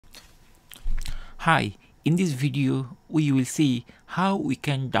Hi, in this video we will see how we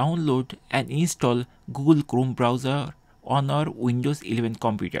can download and install Google Chrome browser on our Windows 11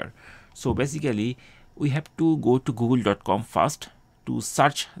 computer. So basically we have to go to google.com first to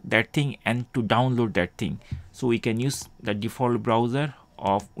search that thing and to download that thing. So we can use the default browser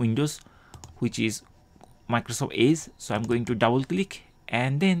of Windows, which is Microsoft Edge. So I'm going to double click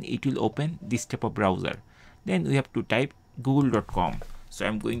and then it will open this type of browser. Then we have to type google.com. So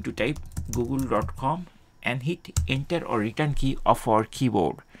I'm going to type google.com and hit enter or return key of our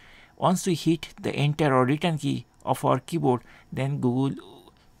keyboard. Once we hit the enter or return key of our keyboard, then Google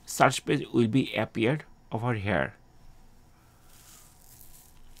search page will be appeared over here.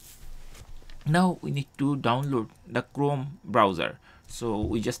 Now we need to download the Chrome browser. So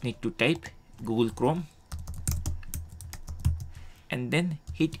we just need to type Google Chrome and then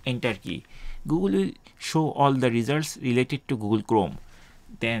hit enter key. Google will show all the results related to Google Chrome.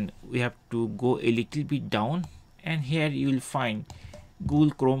 Then we have to go a little bit down and here you will find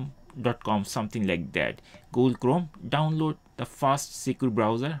googlechrome.com, something like that. Google Chrome, download the fast secure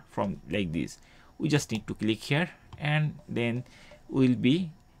browser from like this. We just need to click here and then we'll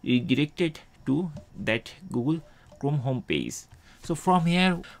be redirected to that Google Chrome home page. So from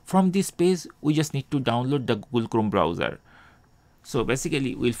here, from this page, we just need to download the Google Chrome browser. So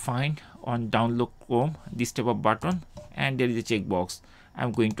basically we'll find on download Chrome this type of button and there is a checkbox.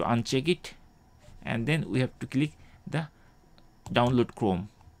 I'm going to uncheck it and then we have to click the download Chrome,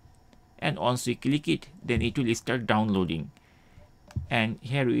 and once we click it then it will start downloading, and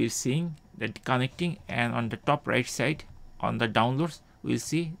here we are seeing that connecting, and on the top right side on the downloads we'll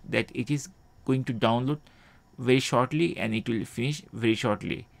see that it is going to download very shortly and it will finish very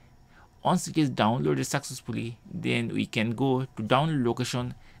shortly. Once it is downloaded successfully, then we can go to download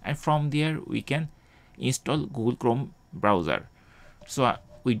location and from there we can install Google Chrome browser. So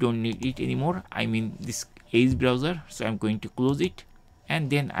we don't need it anymore, I mean this Edge browser. So I'm going to close it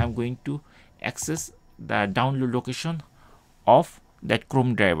and then I'm going to access the download location of that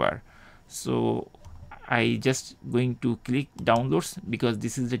Chrome driver. So I just going to click downloads because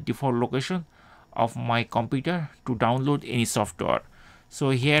this is the default location of my computer to download any software. So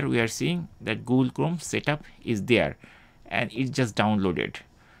here we are seeing that Google Chrome setup is there and it's just downloaded.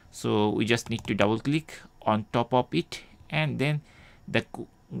 So we just need to double click on top of it and then the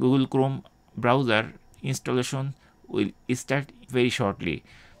Google Chrome browser installation will start very shortly.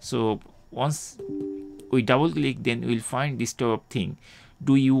 So once we double click, then we'll find this type of thing.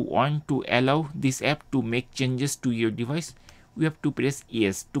 Do you want to allow this app to make changes to your device? We have to press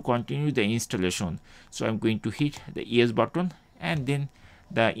yes to continue the installation. So I'm going to hit the yes button and then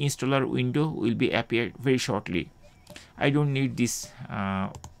the installer window will be appeared very shortly. I don't need this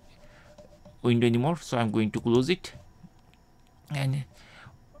window anymore, so I'm going to close it and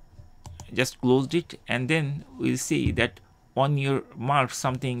just closed it, and then we'll see that on your mark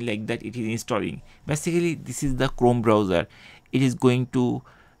something like that it is installing. Basically this is the Chrome browser. It is going to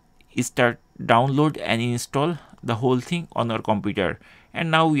start download and install the whole thing on our computer, and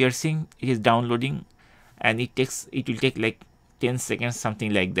now we are seeing it is downloading and it will take like 10 seconds,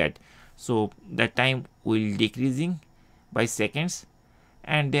 something like that. So the time will decreasing by seconds,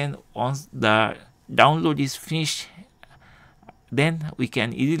 and then once the download is finished, then we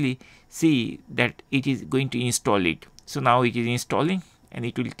can easily see that it is going to install it. So now it is installing and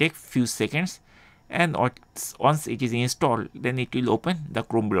it will take few seconds, and once it is installed then it will open the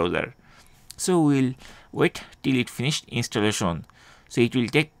Chrome browser. So we'll wait till it finished installation. So it will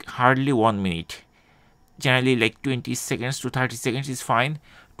take hardly 1 minute. Generally like 20 seconds to 30 seconds is fine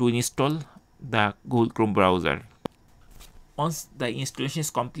to install the Google Chrome browser. Once the installation is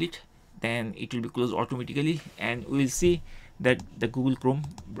complete, then it will be closed automatically and we will see that the Google Chrome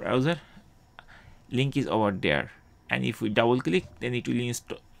browser link is over there, and if we double click then it will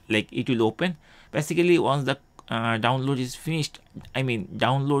install, like it will open. Basically once the download is finished, I mean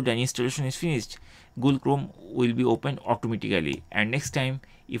download and installation is finished, Google Chrome will be opened automatically, and next time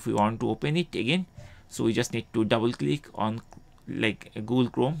if we want to open it again, so we just need to double click on like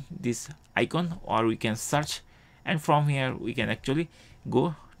Google Chrome this icon, or we can search, and from here we can actually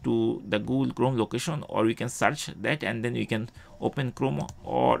go to the Google Chrome location, or we can search that and then we can open Chrome,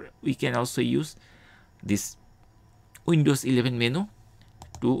 or we can also use this Windows 11 menu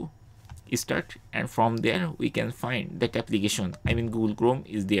to start, and from there we can find that application, I mean Google Chrome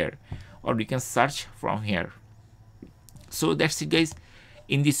is there, or we can search from here. So that's it guys.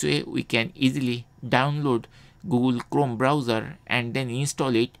 In this way we can easily download Google Chrome browser and then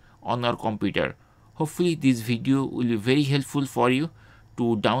install it on our computer. Hopefully this video will be very helpful for you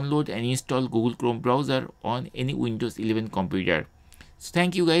to download and install Google Chrome browser on any Windows 11 computer. So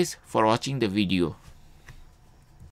thank you guys for watching the video.